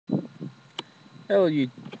Hello,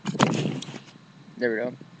 there we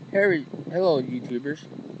go. Hello, YouTubers.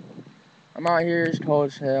 I'm out here. It's cold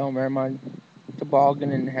as hell. I'm wearing my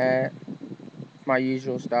toboggan and hat. It's my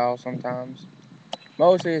usual style sometimes.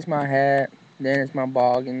 Mostly it's my hat. Then it's my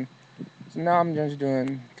boggin. So now I'm just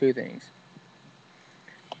doing two things.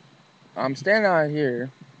 I'm standing out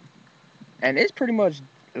here, and it's pretty much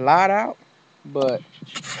light out, but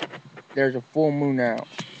there's a full moon out.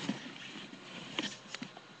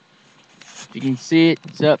 You can see it.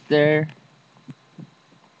 It's up there.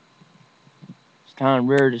 It's kind of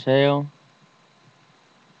weird as hell.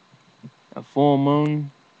 A full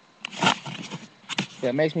moon.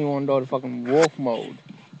 That makes me want to go to fucking wolf mode.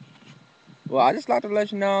 Well, I just like to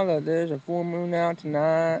let you know that there's a full moon out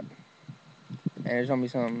tonight, and there's gonna be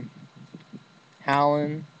some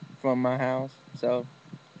howling from my house. So,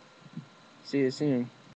 see you soon.